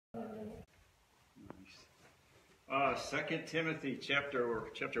2 Timothy chapter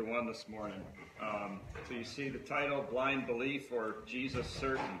 1 this morning. So you see the title, Blind Belief or Jesus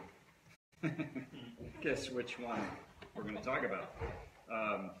Certain. Guess which one we're going to talk about.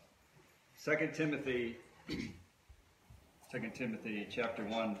 2 Timothy chapter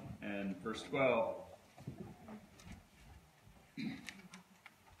 1 and verse 12.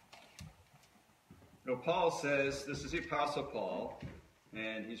 Now Paul says, this is the Apostle Paul,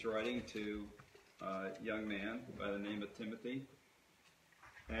 and he's writing to a young man by the name of Timothy.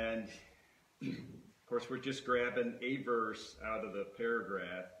 And, of course, we're just grabbing a verse out of the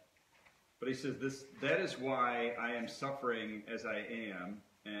paragraph. But he says, that is why I am suffering as I am.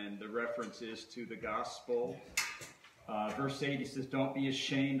 And the reference is to the gospel. Verse 8, he says, don't be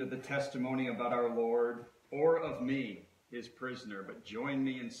ashamed of the testimony about our Lord or of me, his prisoner, but join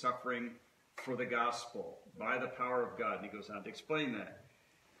me in suffering for the gospel by the power of God. And he goes on to explain that.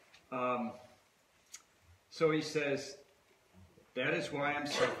 So he says, that is why I'm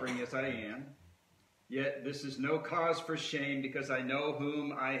suffering as I am. Yet this is no cause for shame, because I know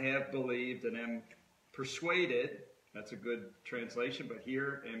whom I have believed and am persuaded, that's a good translation, but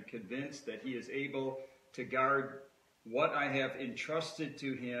here am convinced that he is able to guard what I have entrusted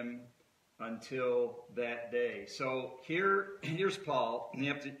to him until that day. So here's Paul.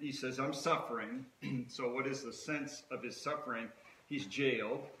 He says, I'm suffering. So what is the sense of his suffering? He's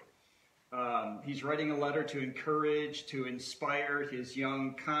jailed. He's writing a letter to encourage, to inspire his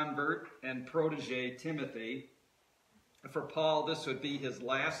young convert and protege, Timothy. For Paul, this would be his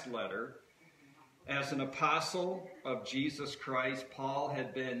last letter. As an apostle of Jesus Christ, Paul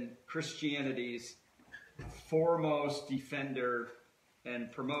had been Christianity's foremost defender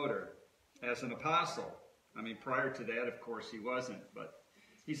and promoter as an apostle. I mean, prior to that, of course, he wasn't. But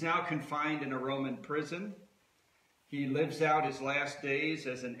he's now confined in a Roman prison. He lives out his last days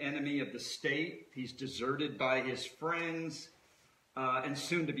as an enemy of the state. He's deserted by his friends and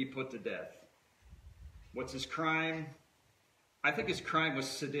soon to be put to death. What's his crime? I think his crime was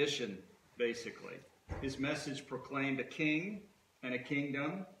sedition, basically. His message proclaimed a king and a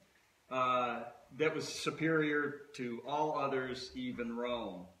kingdom that was superior to all others, even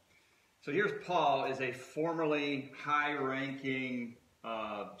Rome. So here's Paul as a formerly high-ranking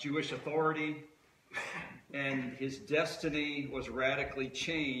Jewish authority. And his destiny was radically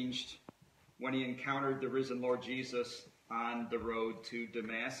changed when he encountered the risen Lord Jesus on the road to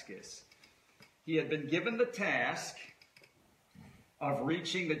Damascus. He had been given the task of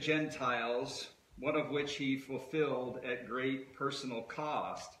reaching the Gentiles, one of which he fulfilled at great personal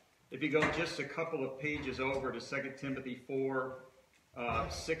cost. If you go just a couple of pages over to 2 Timothy 4,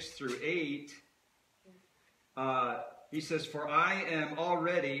 6 through 8, he says, for I am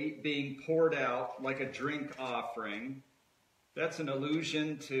already being poured out like a drink offering. That's an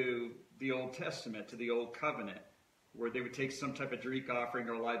allusion to the Old Testament, to the Old Covenant, where they would take some type of drink offering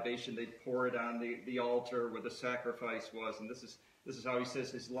or libation, they'd pour it on the altar where the sacrifice was. And this is how he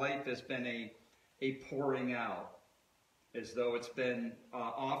says his life has been a pouring out, as though it's been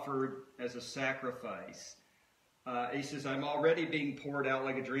offered as a sacrifice. He says, I'm already being poured out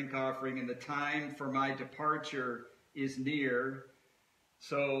like a drink offering, and the time for my departure is near.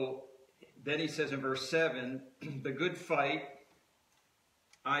 So then he says in verse 7, the good fight,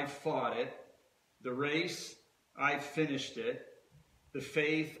 I've fought it. The race, I've finished it. The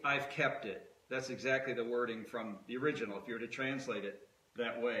faith, I've kept it. That's exactly the wording from the original, if you were to translate it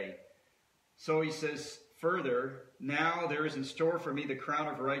that way. So he says further, now there is in store for me the crown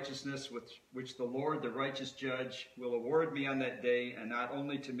of righteousness, which the Lord, the righteous judge, will award me on that day, and not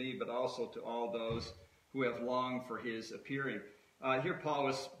only to me, but also to all those who have longed for his appearing. Here Paul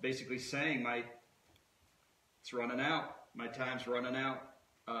was basically saying, it's running out. My time's running out.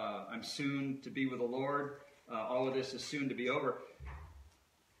 I'm soon to be with the Lord. All of this is soon to be over.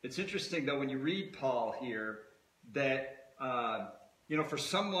 It's interesting, though, when you read Paul here, that, for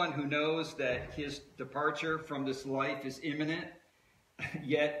someone who knows that his departure from this life is imminent,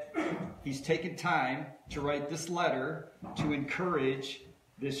 yet he's taken time to write this letter to encourage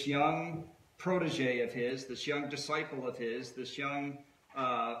this young protege of his, this young disciple of his, this young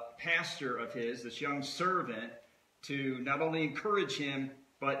pastor of his, this young servant, to not only encourage him,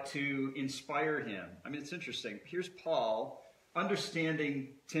 but to inspire him. I mean, it's interesting. Here's Paul understanding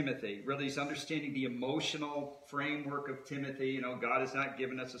Timothy. Really, he's understanding the emotional framework of Timothy. God has not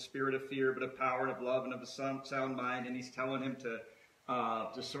given us a spirit of fear, but of power and of love and of a sound mind. And he's telling him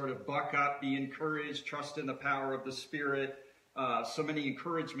to sort of buck up, be encouraged, trust in the power of the Spirit. So many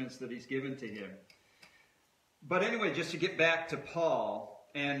encouragements that he's given to him. But anyway, just to get back to Paul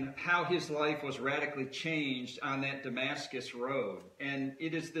and how his life was radically changed on that Damascus road. And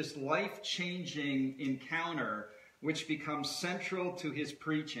it is this life-changing encounter which becomes central to his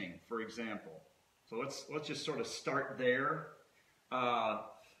preaching, for example. So let's just sort of start there.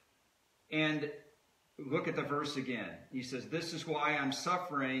 And look at the verse again. He says, "This is why I'm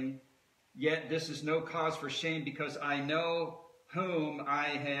suffering, yet this is no cause for shame, because I know whom I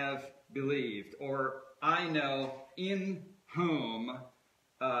have believed," or "I know in whom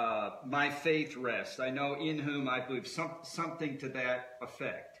my faith rests. I know in whom I believe," something to that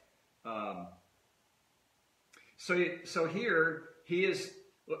effect. So here he is.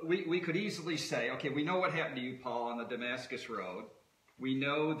 We could easily say, okay, we know what happened to you, Paul, on the Damascus Road. We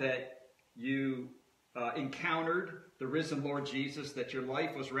know that you encountered the risen Lord Jesus, that your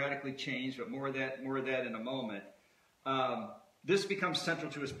life was radically changed, but more of that in a moment. This becomes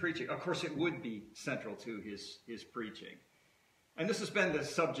central to his preaching. Of course, it would be central to his preaching. And this has been the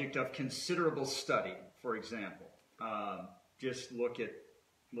subject of considerable study, for example. Just look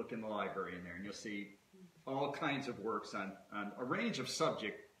in the library in there, and you'll see all kinds of works on a range of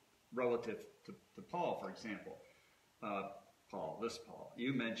subject relative to Paul, for example. Paul.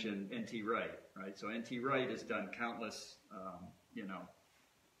 You mentioned N.T. Wright, right? So N.T. Wright has done countless,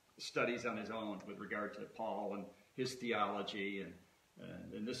 studies on his own with regard to Paul and his theology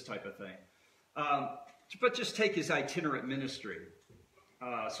and this type of thing. But just take his itinerant ministry.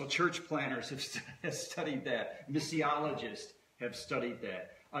 So church planners have studied that. Missiologists have studied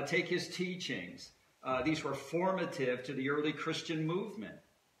that. Take his teachings. These were formative to the early Christian movement.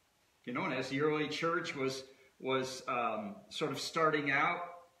 And as the early church was sort of starting out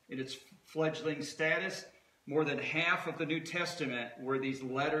in its fledgling status, more than half of the New Testament were these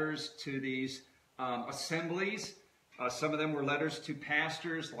letters to these assemblies. Some of them were letters to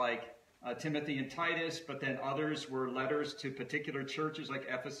pastors like Timothy and Titus, but then others were letters to particular churches like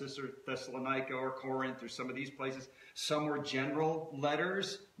Ephesus or Thessalonica or Corinth or some of these places. Some were general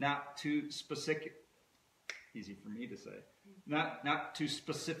letters, not to specific, easy for me to say, not to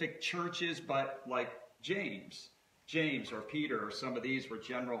specific churches, but like James or Peter or some of these were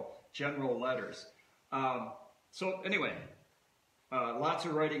general letters. So anyway, lots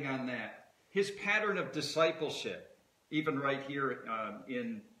of writing on that. His pattern of discipleship, even right here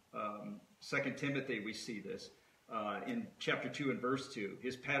in 2 Timothy, we see this in chapter 2 and verse 2.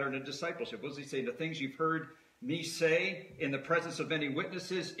 His pattern of discipleship. What does he say? "The things you've heard me say in the presence of many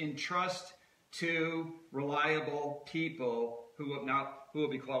witnesses, entrust to reliable people who will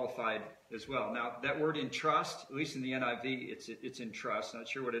be qualified as well." Now, that word entrust, at least in the NIV, it's entrust. Not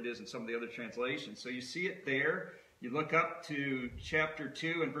sure what it is in some of the other translations. So you see it there. You look up to chapter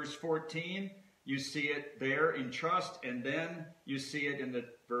 2 and verse 14. You see it there, entrust, and then you see it in the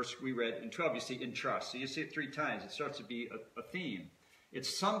verse we read in 12. You see entrust. So you see it 3 times. It starts to be a theme.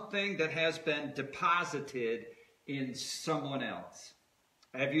 It's something that has been deposited in someone else.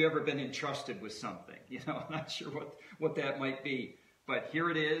 Have you ever been entrusted with something? I'm not sure what that might be. But here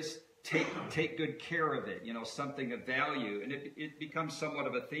it is. Take good care of it. Something of value. And it becomes somewhat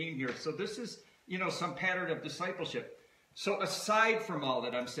of a theme here. So this is, some pattern of discipleship. So aside from all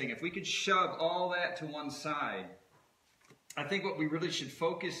that I'm saying, if we could shove all that to one side, I think what we really should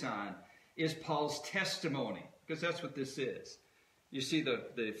focus on is Paul's testimony. Because that's what this is. You see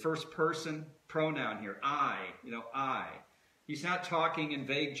the first person pronoun here. I. I. He's not talking in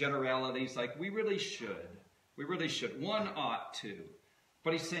vague generalities like we really should. We really should. One ought to.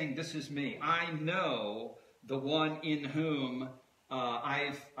 But he's saying, this is me. I know the one in whom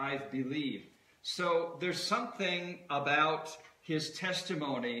I've believed. So there's something about his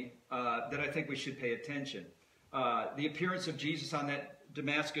testimony that I think we should pay attention. The appearance of Jesus on that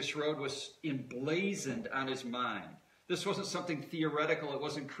Damascus road was emblazoned on his mind. This wasn't something theoretical. It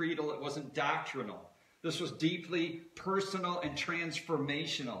wasn't creedal. It wasn't doctrinal. This was deeply personal and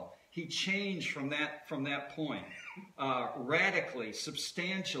transformational. He changed from that point radically,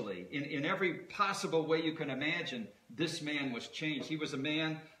 substantially, in every possible way you can imagine. This man was changed. He was a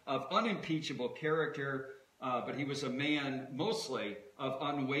man of unimpeachable character, but he was a man mostly of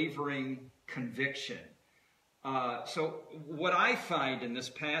unwavering conviction. So what I find in this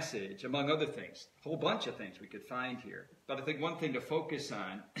passage, among other things, a whole bunch of things we could find here, but I think one thing to focus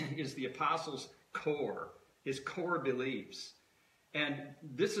on is the apostles' core, his core beliefs. And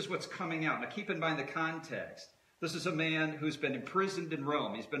this is what's coming out. Now keep in mind the context. This is a man who's been imprisoned in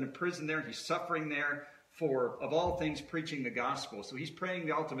Rome. He's been imprisoned there. He's suffering there for, of all things, preaching the gospel. So he's paying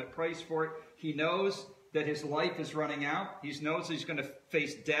the ultimate price for it. He knows that his life is running out. He knows he's going to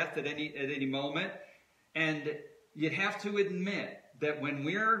face death at any moment. And you have to admit that when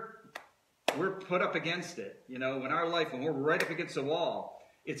we're put up against it, when we're right up against the wall,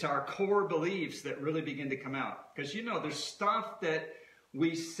 it's our core beliefs that really begin to come out. Because, there's stuff that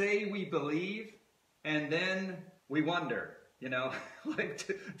we say we believe, and then we wonder, like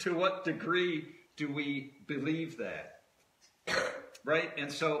to what degree do we believe that? Right? And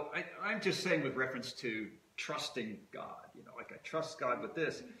so I'm just saying with reference to trusting God, like I trust God with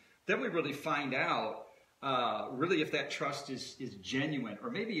this. Then we really find out really if that trust is genuine, or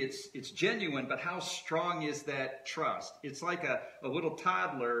maybe it's genuine, but how strong is that trust? It's like a little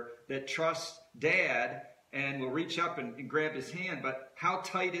toddler that trusts dad and will reach up and grab his hand, but how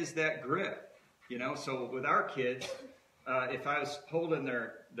tight is that grip? So with our kids, if I was holding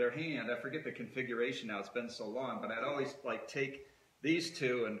their hand, I forget the configuration now, it's been so long, but I'd always like take these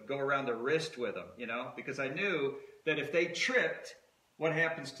two and go around the wrist with them, because I knew that if they tripped, what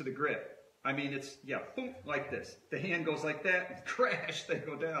happens to the grip? I mean, it's, boom, like this. The hand goes like that, and crash, they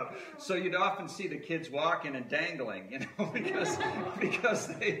go down. So you'd often see the kids walking and dangling, because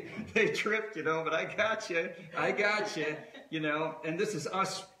they tripped, but I got you, and this is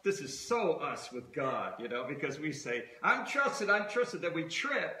us, this is so us with God, because we say, I'm trusted, that we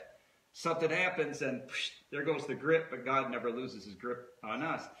trip, something happens, and there goes the grip, but God never loses his grip on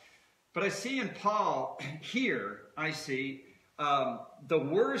us. But I see in Paul here, the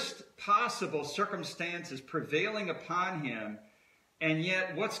worst possible circumstances prevailing upon him, and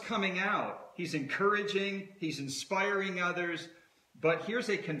yet what's coming out? He's encouraging, he's inspiring others, but here's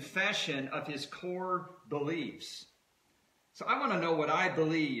a confession of his core beliefs. So I want to know what I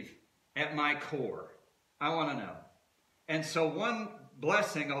believe at my core. I want to know. And so one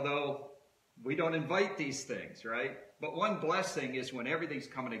blessing, although we don't invite these things, right? But one blessing is when everything's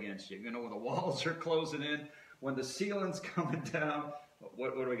coming against you. When the walls are closing in, when the ceiling's coming down.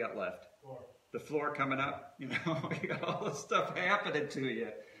 What do we got left? Floor. The floor coming up. You got all this stuff happening to you.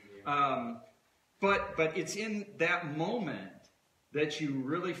 But it's in that moment that you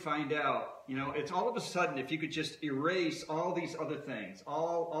really find out, it's all of a sudden, if you could just erase all these other things,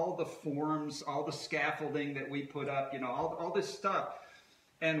 all the forms, all the scaffolding that we put up, all this stuff.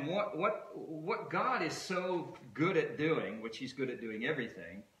 And what God is so good at doing, which he's good at doing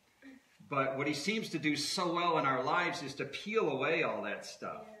everything, but what he seems to do so well in our lives is to peel away all that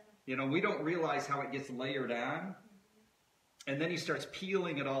stuff. We don't realize how it gets layered on. And then he starts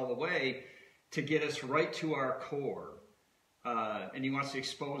peeling it all away to get us right to our core. And he wants to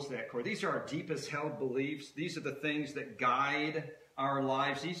expose that core. These are our deepest held beliefs. These are the things that guide our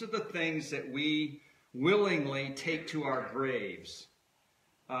lives. These are the things that we willingly take to our graves.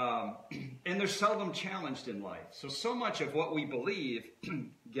 And they're seldom challenged in life. So much of what we believe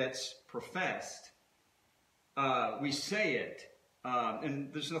gets professed. We say it.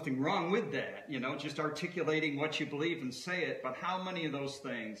 And there's nothing wrong with that, just articulating what you believe and say it. But how many of those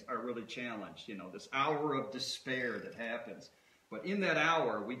things are really challenged? This hour of despair that happens. But in that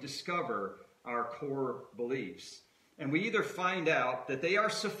hour, we discover our core beliefs. And we either find out that they are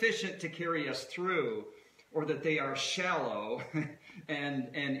sufficient to carry us through, or that they are shallow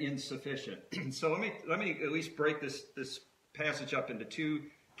and insufficient. So let me at least break this passage up into two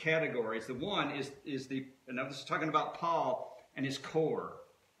categories. The one is and I was talking about Paul and his core.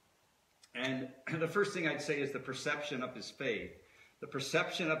 And the first thing I'd say is the perception of his faith. The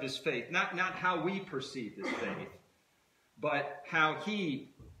perception of his faith. Not how we perceive his faith, but how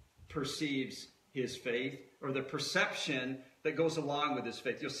he perceives his faith, or the perception that goes along with his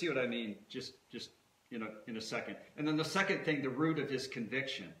faith. You'll see what I mean just in a second. And then the second thing, the root of his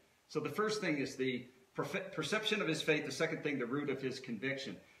conviction. So the first thing is the perception of his faith. The second thing, the root of his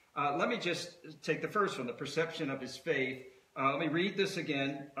conviction. Let me just take the first one, the perception of his faith. Let me read this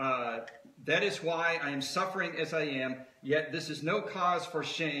again. That is why I am suffering as I am, yet this is no cause for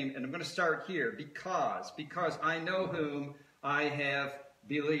shame. And I'm going to start here. Because I know whom I have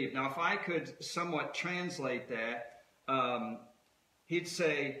believed. Now, if I could somewhat translate that, he'd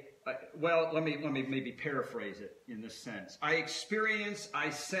say, well, let me maybe paraphrase it in this sense. I experience, I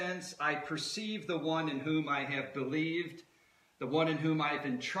sense, I perceive the one in whom I have believed, the one in whom I have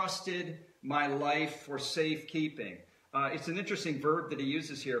entrusted my life for safekeeping. It's an interesting verb that he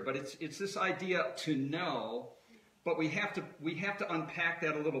uses here, but it's this idea to know, but we have to unpack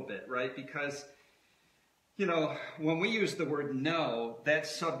that a little bit, right? Because when we use the word know,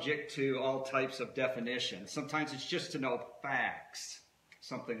 that's subject to all types of definitions. Sometimes it's just to know facts.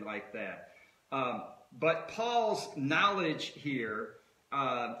 Something like that. But Paul's knowledge here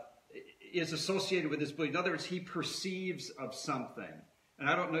is associated with his belief. In other words, he perceives of something. And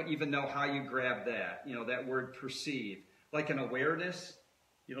I don't even know how you grab that, that word perceive. Like an awareness,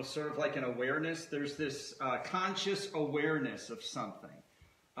 sort of like an awareness. There's this conscious awareness of something.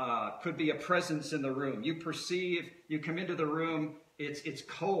 Could be a presence in the room. You perceive, you come into the room, it's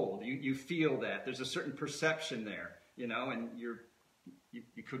cold. You feel that. There's a certain perception there, and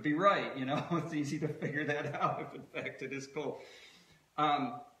you could be right, you know. It's easy to figure that out if, in fact, it is cold.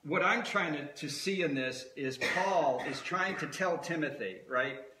 What I'm trying to see in this is Paul is trying to tell Timothy,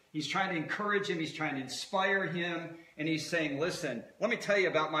 right? He's trying to encourage him. He's trying to inspire him. And he's saying, listen, let me tell you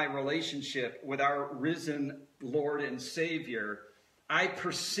about my relationship with our risen Lord and Savior. I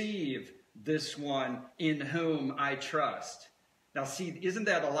perceive this one in whom I trust. Now, see, isn't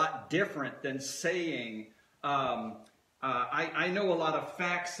that a lot different than saying, I know a lot of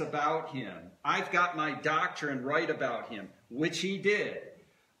facts about him. I've got my doctrine right about him, which he did.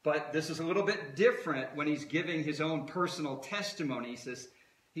 But this is a little bit different when he's giving his own personal testimony. He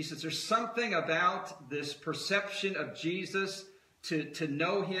says, there's something about this perception of Jesus to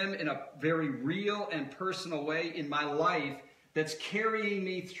know him in a very real and personal way in my life that's carrying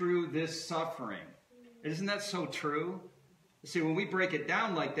me through this suffering. Isn't that so true? See, when we break it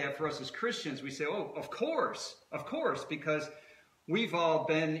down like that for us as Christians, we say, oh, of course, because we've all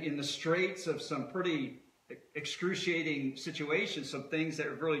been in the straits of some pretty excruciating situations, some things that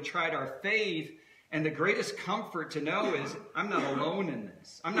have really tried our faith. And the greatest comfort to know is I'm not alone in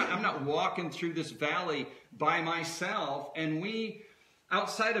this. I'm not walking through this valley by myself. And we,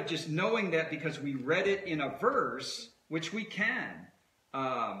 outside of just knowing that because we read it in a verse, which we can,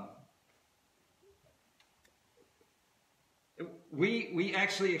 we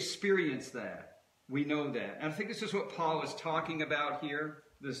actually experience that. We know that. And I think this is what Paul is talking about here,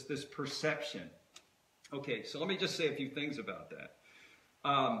 this perception. Okay, so let me just say a few things about that.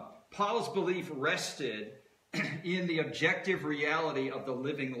 Paul's belief rested in the objective reality of the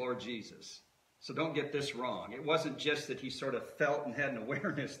living Lord Jesus. So don't get this wrong. It wasn't just that he sort of felt and had an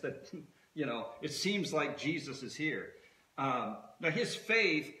awareness that, it seems like Jesus is here. Now, his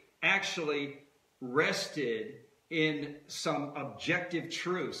faith actually rested in some objective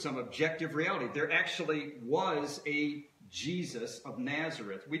truth, some objective reality. There actually was a Jesus of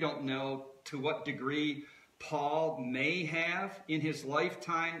Nazareth. We don't know to what degree Paul may have in his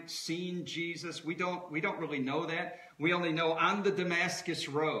lifetime seen Jesus. We don't really know that. We only know on the Damascus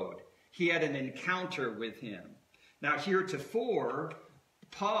road he had an encounter with him. Now, heretofore,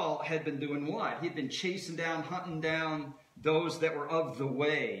 Paul had been doing what? He'd been chasing down, hunting down those that were of the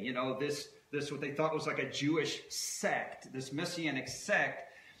way. This what they thought was like a Jewish sect, this messianic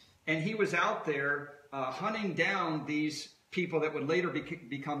sect. And he was out there hunting down these people that would later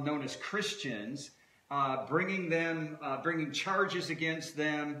become known as Christians, bringing charges against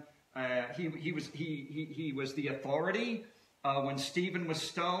them. He was the authority when Stephen was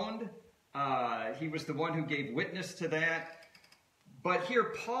stoned. He was the one who gave witness to that. But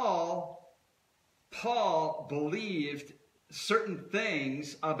here Paul believed certain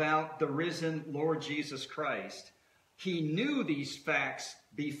things about the risen Lord Jesus Christ. He knew these facts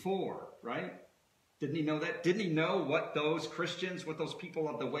before, right? Didn't he know that? Didn't he know what those Christians, what those people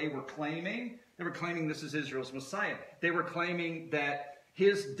of the way were claiming? They were claiming this is Israel's Messiah. They were claiming that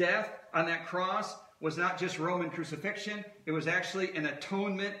his death on that cross was not just Roman crucifixion. It was actually an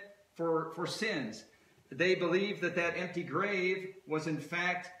atonement for sins. They believed that empty grave was in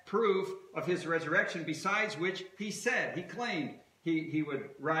fact proof of his resurrection, besides which he claimed he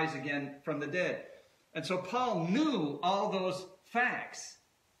would rise again from the dead. And so Paul knew all those facts.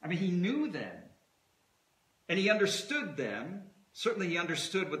 I mean, he knew them. And he understood them. Certainly he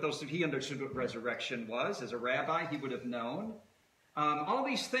understood what resurrection was. As a rabbi, he would have known. All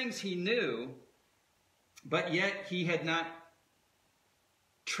these things he knew, but yet he had not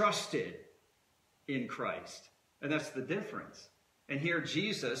trusted in Christ. And that's the difference. And here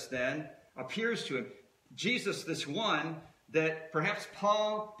Jesus then appears to him. Jesus, this one that perhaps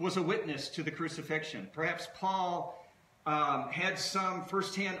Paul was a witness to the crucifixion. Perhaps Paul had some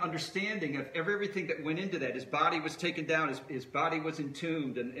firsthand understanding of everything that went into that. His body was taken down. His body was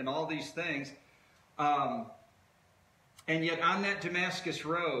entombed and all these things. And yet on that Damascus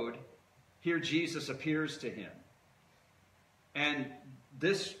road, here Jesus appears to him. And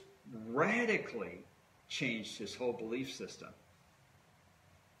this radically changed his whole belief system.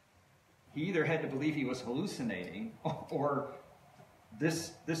 He either had to believe he was hallucinating or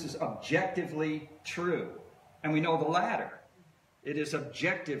this is objectively true. And we know the latter. It is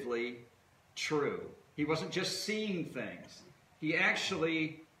objectively true. He wasn't just seeing things. He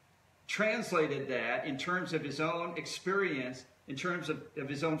actually translated that in terms of his own experience, in terms of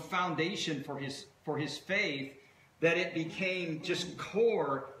his own foundation for his faith, that it became just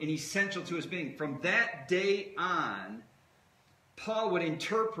core and essential to his being. From that day on, Paul would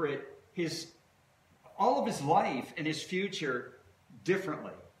interpret all of his life and his future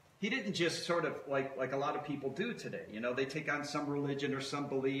differently. He didn't just sort of like a lot of people do today. They take on some religion or some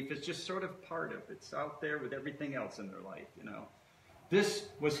belief. It's just sort of part of it. It's out there with everything else in their life, This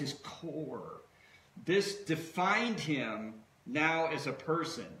was his core. This defined him now as a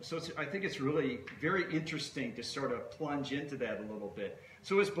person. So I think it's really very interesting to sort of plunge into that a little bit.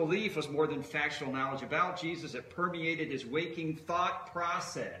 So his belief was more than factual knowledge about Jesus. It permeated his waking thought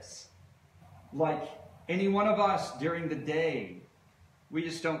process. Like any one of us during the day, we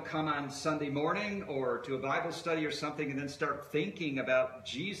just don't come on Sunday morning or to a Bible study or something and then start thinking about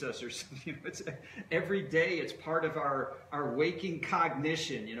Jesus or something. It's, every day it's part of our waking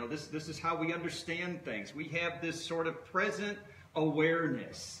cognition. This is how we understand things. We have this sort of present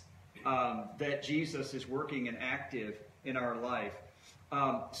awareness that Jesus is working and active in our life.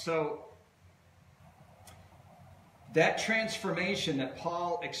 So that transformation that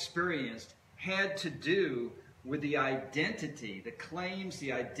Paul experienced had to do with the identity, the claims,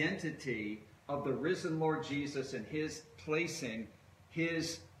 the identity of the risen Lord Jesus and his placing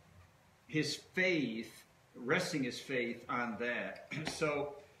his faith, resting his faith on that.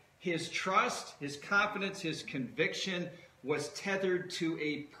 So his trust, his confidence, his conviction was tethered to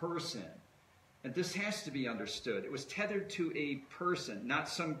a person. And this has to be understood. It was tethered to a person, not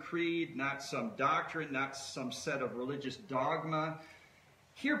some creed, not some doctrine, not some set of religious dogma.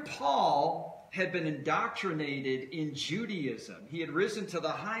 Here Paul had been indoctrinated in Judaism. He had risen to the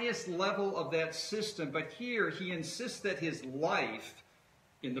highest level of that system, but here he insists that his life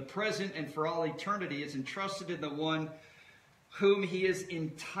in the present and for all eternity is entrusted in the one whom he is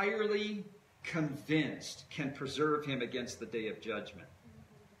entirely convinced can preserve him against the day of judgment.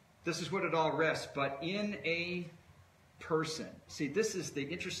 This is what it all rests, but in a person. See, this is the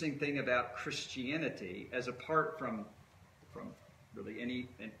interesting thing about Christianity as apart from really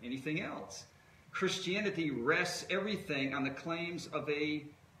anything else. Christianity rests everything on the claims of a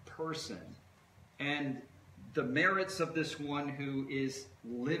person and the merits of this one who is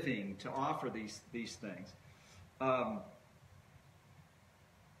living to offer these things.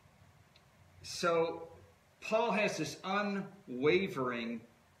 So Paul has this unwavering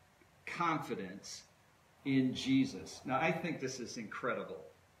confidence in Jesus. Now, I think this is incredible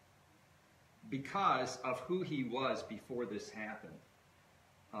because of who he was before this happened.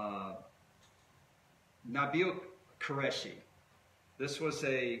 Nabil Qureshi. This was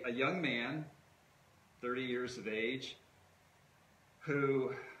a young man, 30 years of age,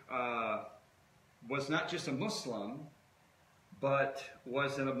 who was not just a Muslim, but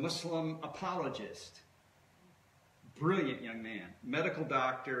was a Muslim apologist. Brilliant young man, medical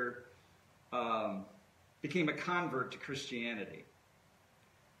doctor, became a convert to Christianity.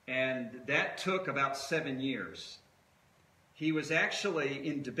 And that took about 7 years. He was actually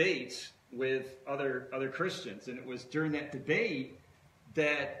in debates with other Christians, and it was during that debate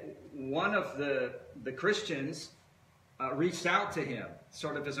that one of the Christians reached out to him,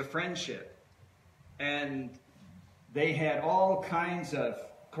 sort of as a friendship. And they had all kinds of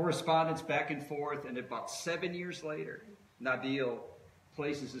correspondence back and forth, and about 7 years later, Nabil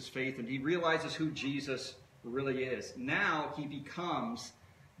places his faith, and he realizes who Jesus really is. Now he becomes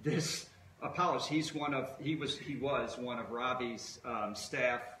this apologist. He was one of Robbie's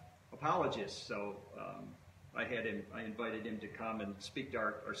staff apologists. So I invited him to come and speak to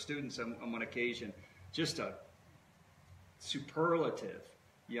our students on one occasion. Just a superlative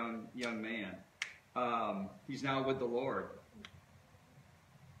young man. He's now with the Lord.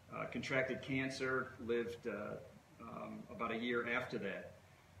 Contracted cancer, lived about a year after that.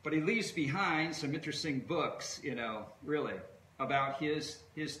 But he leaves behind some interesting books, really, about his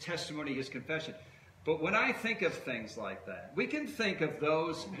testimony, his confession. But when I think of things like that, we can think of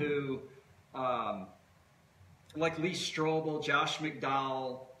those who, like Lee Strobel, Josh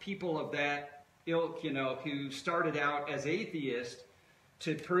McDowell, people of that ilk, who started out as atheists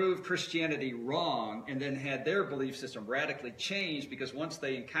to prove Christianity wrong and then had their belief system radically changed because once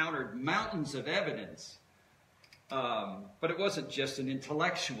they encountered mountains of evidence, but it wasn't just an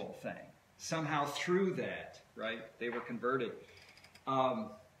intellectual thing. Somehow through that, right, they were converted.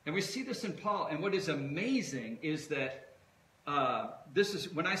 And we see this in Paul. And what is amazing is that this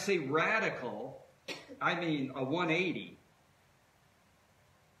is, when I say radical, I mean a 180.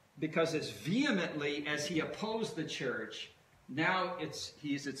 Because as vehemently as he opposed the church, now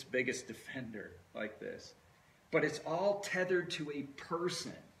he's its biggest defender like this. But it's all tethered to a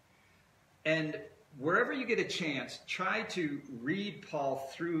person. And wherever you get a chance, try to read Paul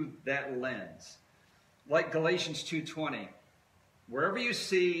through that lens. Like Galatians 2:20. Wherever you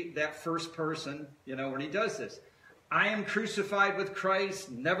see that first person, when he does this, I am crucified with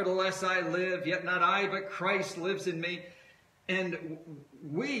Christ, nevertheless I live, yet not I, but Christ lives in me. And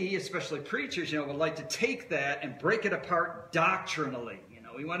we, especially preachers, would like to take that and break it apart doctrinally.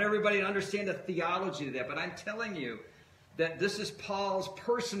 We want everybody to understand the theology of that. But I'm telling you, that this is Paul's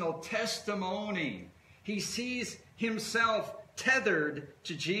personal testimony. He sees himself tethered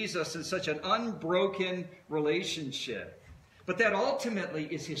to Jesus in such an unbroken relationship. But that ultimately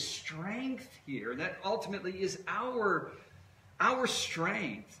is his strength here. And that ultimately is our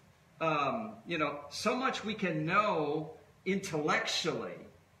strength. So much we can know intellectually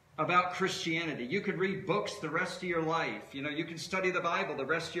about Christianity. You could read books the rest of your life. You can study the Bible the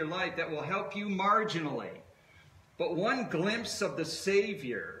rest of your life. That will help you marginally. But one glimpse of the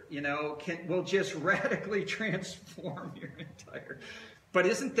Savior, will just radically transform your entire... But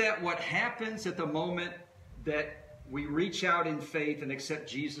isn't that what happens at the moment that we reach out in faith and accept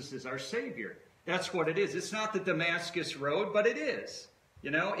Jesus as our Savior? That's what it is. It's not the Damascus Road, but it is.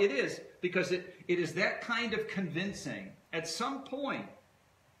 It is. Because it is that kind of convincing. At some point,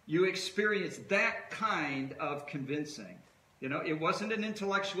 you experience that kind of convincing. It wasn't an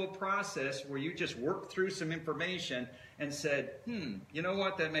intellectual process where you just worked through some information and said, you know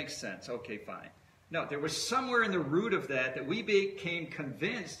what, that makes sense. Okay, fine. No, there was somewhere in the root of that we became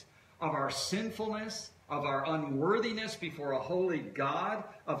convinced of our sinfulness, of our unworthiness before a holy God,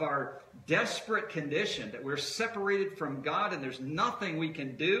 of our desperate condition, that we're separated from God and there's nothing we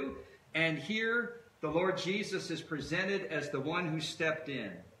can do. And here, the Lord Jesus is presented as the one who stepped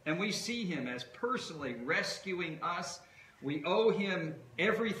in. And we see him as personally rescuing us. We owe him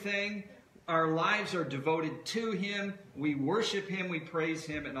everything. Our lives are devoted to him. We worship him. We praise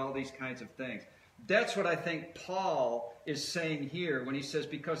him and all these kinds of things. That's what I think Paul is saying here when he says,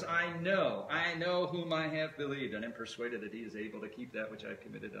 because I know whom I have believed, and am persuaded that he is able to keep that which I have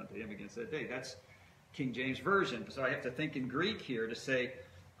committed unto him against that day. That's King James Version. So I have to think in Greek here to say,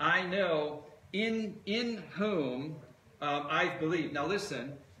 I know in whom I've believed. Now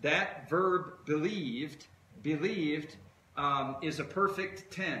listen, that verb believed is a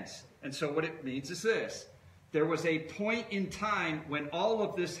perfect tense. And so what it means is this. There was a point in time when all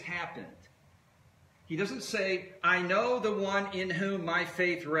of this happened. He doesn't say, I know the one in whom my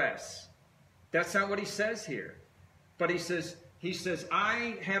faith rests. That's not what he says here. But he says,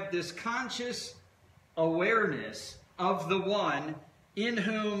 I have this conscious awareness of the one in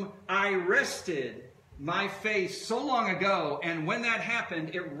whom I rested my faith so long ago. And when that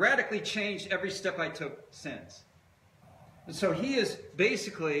happened, it radically changed every step I took since. And so he is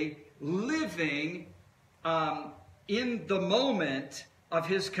basically living in the moment of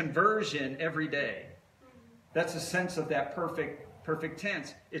his conversion every day. That's the sense of that perfect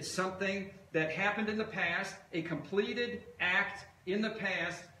tense. It's something that happened in the past, a completed act in the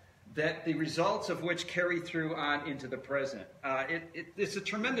past, that the results of which carry through on into the present. It's a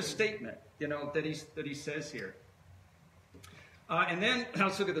tremendous statement, that he says here. And then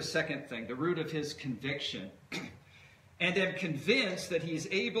let's look at the second thing, the root of his conviction. And am convinced that he's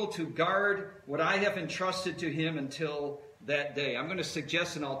able to guard what I have entrusted to him until that day. I'm going to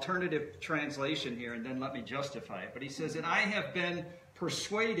suggest an alternative translation here, and then let me justify it. But he says that I have been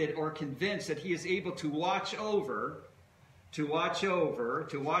persuaded or convinced that he is able to watch over, to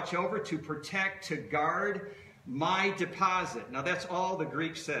protect, to guard my deposit. Now that's all the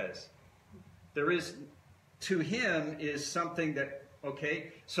Greek says. There is, to him is something that,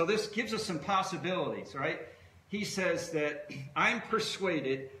 okay, so this gives us some possibilities, right? He says that I'm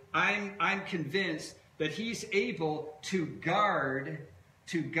persuaded, I'm convinced that he's able to guard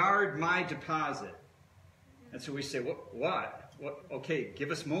my deposit. And so we say, what? Okay,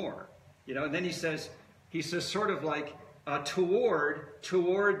 give us more. And then he says sort of like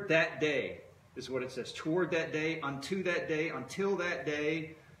toward that day is what it says. Toward that day, unto that day, until that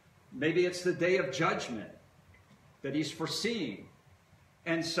day. Maybe it's the day of judgment that he's foreseeing.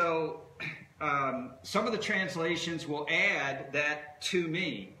 And so some of the translations will add that to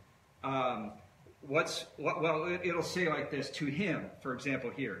me. It'll say like this, to him, for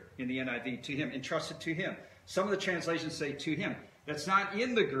example, here in the NIV, to him, entrusted to him. Some of the translations say to him. That's not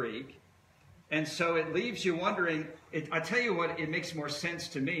in the Greek, and so it leaves you wondering. I tell you what, it makes more sense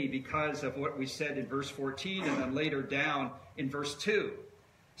to me because of what we said in verse 14 and then later down in verse 2.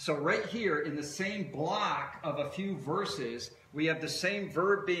 So right here in the same block of a few verses, we have the same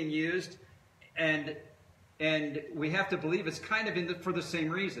verb being used, and we have to believe it's kind of for the same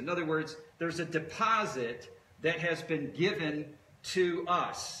reason. In other words, there's a deposit that has been given to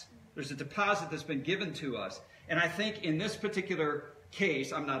us. There's a deposit that's been given to us. And I think in this particular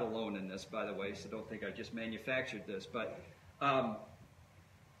case, I'm not alone in this, by the way, so don't think I just manufactured this, but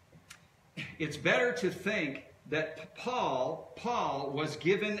it's better to think that Paul was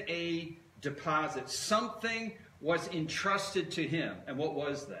given a deposit. Something was entrusted to him. And what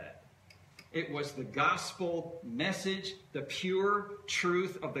was that? It was the gospel message, the pure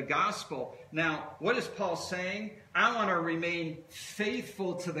truth of the gospel. Now, what is Paul saying? I want to remain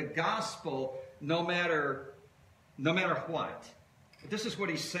faithful to the gospel no matter what. This is what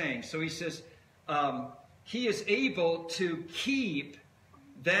he's saying. So he says, he is able to keep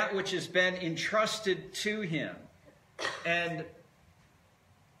that which has been entrusted to him. And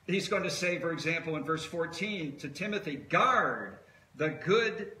he's going to say, for example, in verse 14 to Timothy, guard the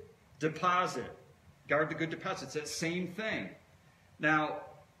good deposit. Guard the good deposit. It's that same thing. Now,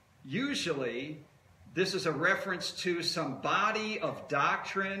 usually, this is a reference to some body of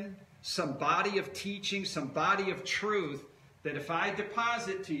doctrine, some body of teaching, some body of truth that if I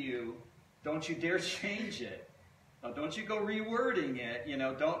deposit to you, don't you dare change it. Don't you go rewording it.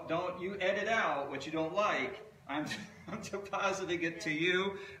 Don't you edit out what you don't like. I'm depositing it to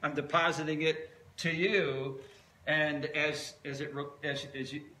you. I'm depositing it to you. And as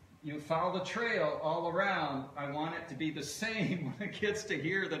you follow the trail all around, I want it to be the same when it gets to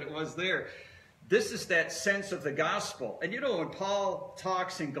here that it was there. This is that sense of the gospel. And when Paul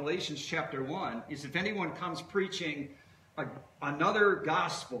talks in Galatians chapter 1, is if anyone comes preaching another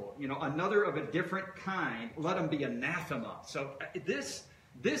gospel, another of a different kind, let him be anathema. So this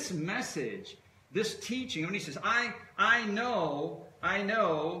message, this teaching, when he says, I know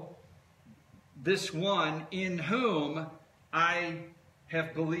this one in whom I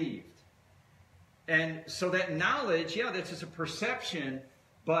have believed. And so that knowledge, that's just a perception,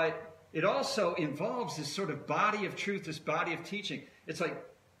 but it also involves this sort of body of truth, this body of teaching. It's like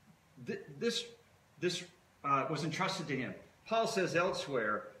this was entrusted to him. Paul says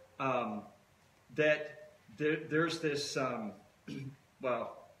elsewhere that there's this,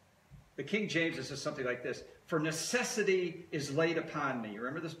 the King James says something like this: for necessity is laid upon me. You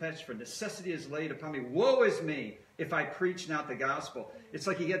remember this passage? For necessity is laid upon me. Woe is me if I preach not the gospel. It's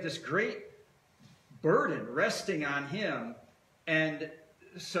like he had this great burden resting on him. And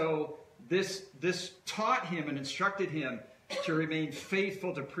so this taught him and instructed him to remain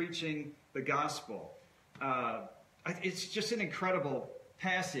faithful to preaching the gospel. It's just an incredible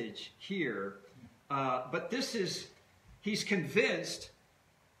passage here. But he's convinced,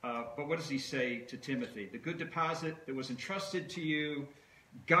 but what does he say to Timothy? The good deposit that was entrusted to you,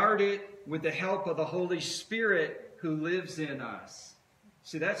 guard it with the help of the Holy Spirit who lives in us.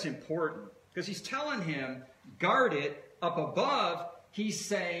 See, that's important, because he's telling him, guard it. Up above, he's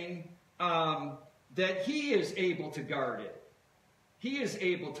saying that he is able to guard it. He is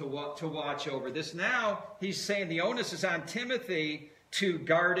able to watch over this. Now, he's saying the onus is on Timothy to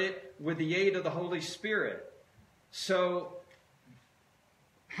guard it with the aid of the Holy Spirit. So,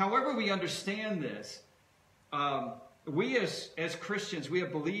 however we understand this, we as Christians, we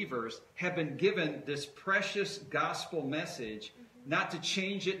as believers, have been given this precious gospel message, not to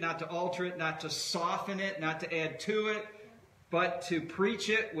change it, not to alter it, not to soften it, not to add to it, but to preach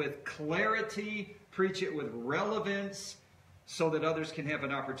it with clarity, preach it with relevance, so that others can have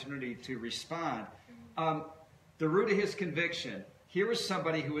an opportunity to respond. The root of his conviction, here is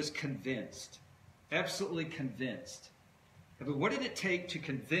somebody who is convinced, absolutely convinced. But what did it take to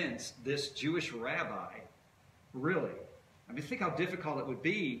convince this Jewish rabbi, really? I mean, think how difficult it would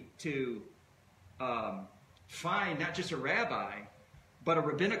be to find not just a rabbi, but a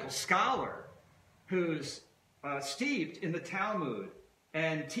rabbinical scholar who's steeped in the Talmud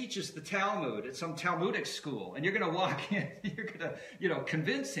and teaches the Talmud at some Talmudic school. And you're going to walk in, you're going to,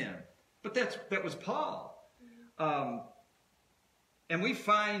 convince him. But that was Paul. And we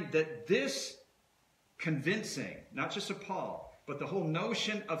find that this convincing, not just of Paul, but the whole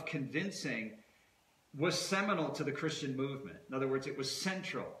notion of convincing was seminal to the Christian movement. In other words, it was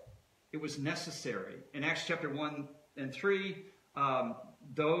central. It was necessary. In Acts chapter 1 and 3,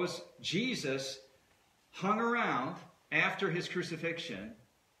 Jesus hung around after his crucifixion,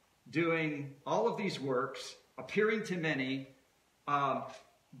 doing all of these works, appearing to many,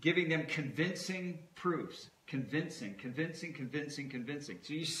 giving them convincing proofs. Convincing.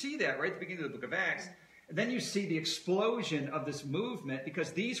 So you see that right at the beginning of the book of Acts. And then you see the explosion of this movement,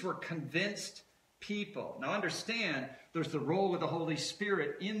 because these were convinced people. Now understand, there's the role of the Holy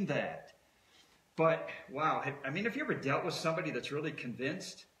Spirit in that. But, wow, have you ever dealt with somebody that's really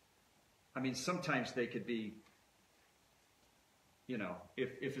convinced? I mean, sometimes they could be,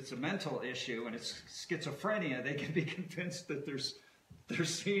 if it's a mental issue and it's schizophrenia, they can be convinced that they're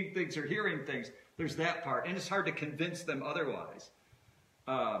seeing things or hearing things. There's that part. And it's hard to convince them otherwise.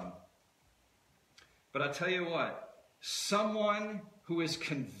 But I'll tell you what, someone who is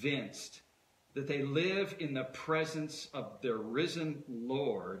convinced that they live in the presence of their risen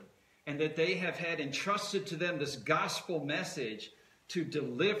Lord, and that they have had entrusted to them this gospel message to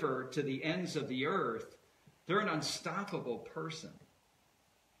deliver to the ends of the earth, they're an unstoppable person.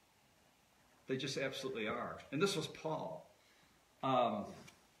 They just absolutely are. And this was Paul.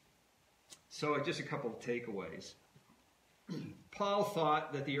 So just a couple of takeaways. Paul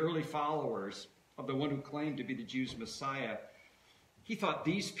thought that the early followers of the one who claimed to be the Jews' Messiah, he thought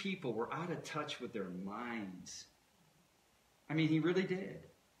these people were out of touch with their minds. I mean, he really did.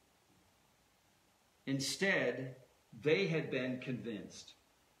 Instead, they had been convinced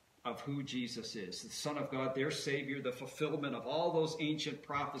of who Jesus is, the Son of God, their Savior, the fulfillment of all those ancient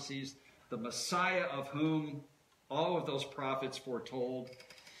prophecies, the Messiah of whom all of those prophets foretold.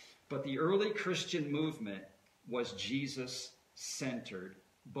 But the early Christian movement was Jesus-centered,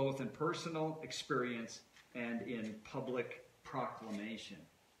 both in personal experience and in public proclamation.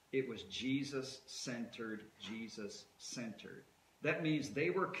 It was Jesus-centered, Jesus-centered. That means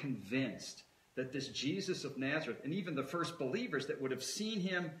they were convinced that this Jesus of Nazareth, and even the first believers that would have seen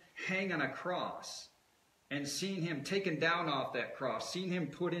him hang on a cross and seen him taken down off that cross, seen him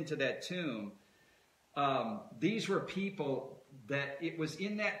put into that tomb, these were people that it was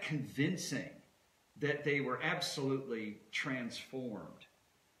in that convincing that they were absolutely transformed.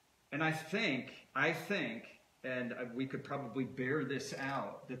 And I think, and we could probably bear this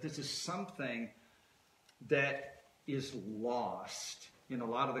out, that this is something that is lost in a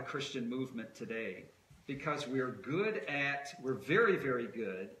lot of the Christian movement today, because we're very, very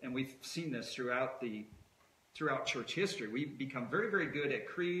good, and we've seen this throughout church history. We've become very, very good at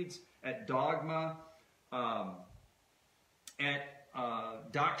creeds, at dogma, at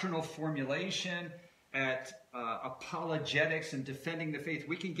doctrinal formulation, at apologetics and defending the faith.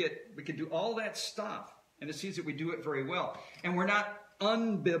 We can do all that stuff, and it seems that we do it very well. And we're not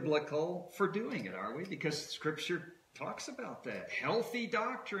unbiblical for doing it, are we? Because Scripture talks about that. Healthy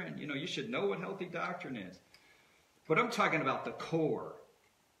doctrine. You should know what healthy doctrine is. But I'm talking about the core.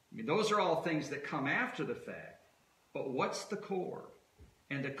 I mean, those are all things that come after the fact. But what's the core?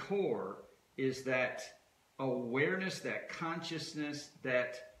 And the core is that awareness, that consciousness,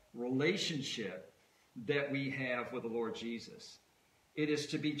 that relationship that we have with the Lord Jesus. It is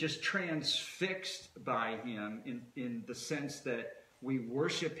to be just transfixed by him in the sense that we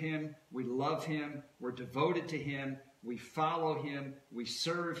worship him, we love him, we're devoted to him, we follow him, we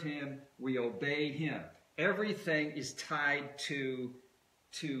serve him, we obey him. Everything is tied to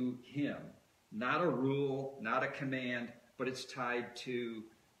him. Not a rule, not a command, but it's tied to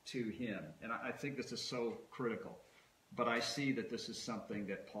him. And I think this is so critical. But I see that this is something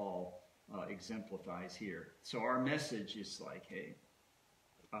that Paul exemplifies here. So our message is like, hey,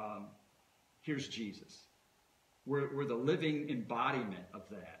 here's Jesus. We're the living embodiment of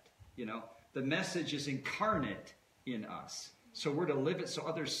that. The message is incarnate in us. So we're to live it so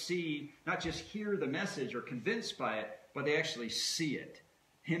others see, not just hear the message or convinced by it, but they actually see it.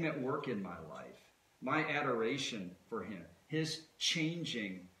 Him at work in my life. My adoration for him. His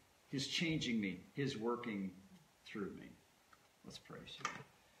changing me. His working through me. Let's praise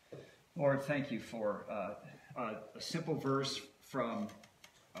you. Lord, thank you for a simple verse from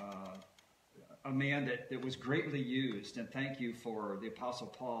a man that was greatly used. And thank you for the Apostle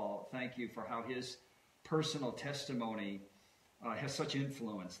Paul. Thank you for how his personal testimony has such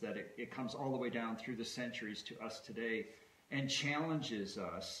influence that it comes all the way down through the centuries to us today and challenges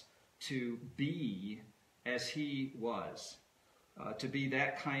us to be as he was, to be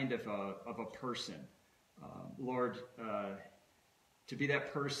that kind of a person. Lord, to be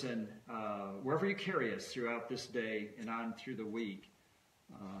that person wherever you carry us throughout this day and on through the week.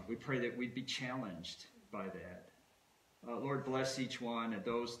 We pray that we'd be challenged by that. Lord, bless each one and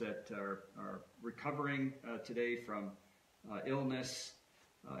those that are recovering today from illness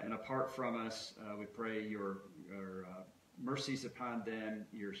and apart from us. We pray your mercies upon them,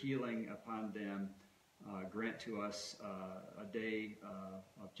 your healing upon them. Grant to us a day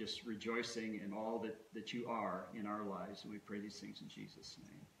of just rejoicing in all that you are in our lives. And we pray these things in Jesus'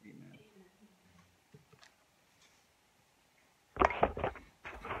 name. Amen.